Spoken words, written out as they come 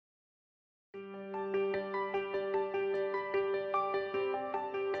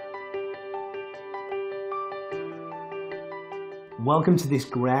Welcome to this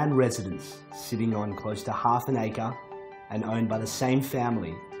grand residence sitting on close to half an acre and owned by the same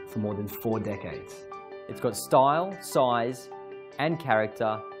family for more than 4 decades. It's got style, size and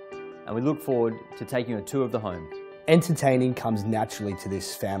character, and we look forward to taking a tour of the home. Entertaining comes naturally to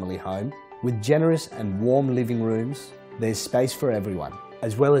this family home. With generous and warm living rooms, there's space for everyone.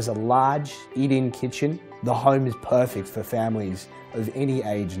 As well as a large eat-in kitchen, the home is perfect for families of any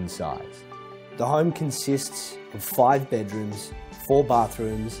age and size. The home consists of 5 bedrooms, 4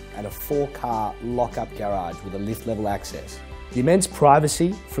 bathrooms and a 4-car lock-up garage with a lift-level access. The immense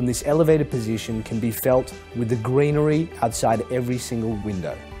privacy from this elevated position can be felt with the greenery outside every single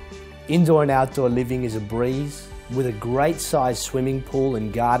window. Indoor and outdoor living is a breeze with a great-sized swimming pool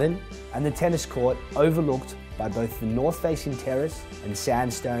and garden, and the tennis court overlooked by both the north-facing terrace and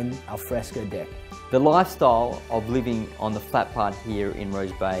sandstone alfresco deck. The lifestyle of living on the flat part here in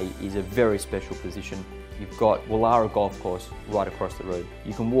Rose Bay is a very special position. You've got Wallara Golf Course right across the road.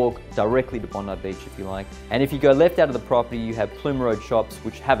 You can walk directly to Bondi Beach if you like. And if you go left out of the property, you have Plume Road Shops,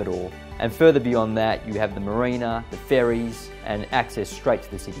 which have it all. And further beyond that, you have the marina, the ferries, and access straight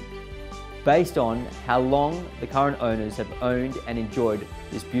to the city. Based on how long the current owners have owned and enjoyed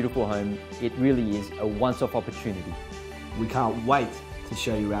this beautiful home, it really is a once-off opportunity. We can't wait to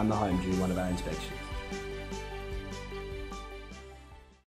show you around the home during one of our inspections.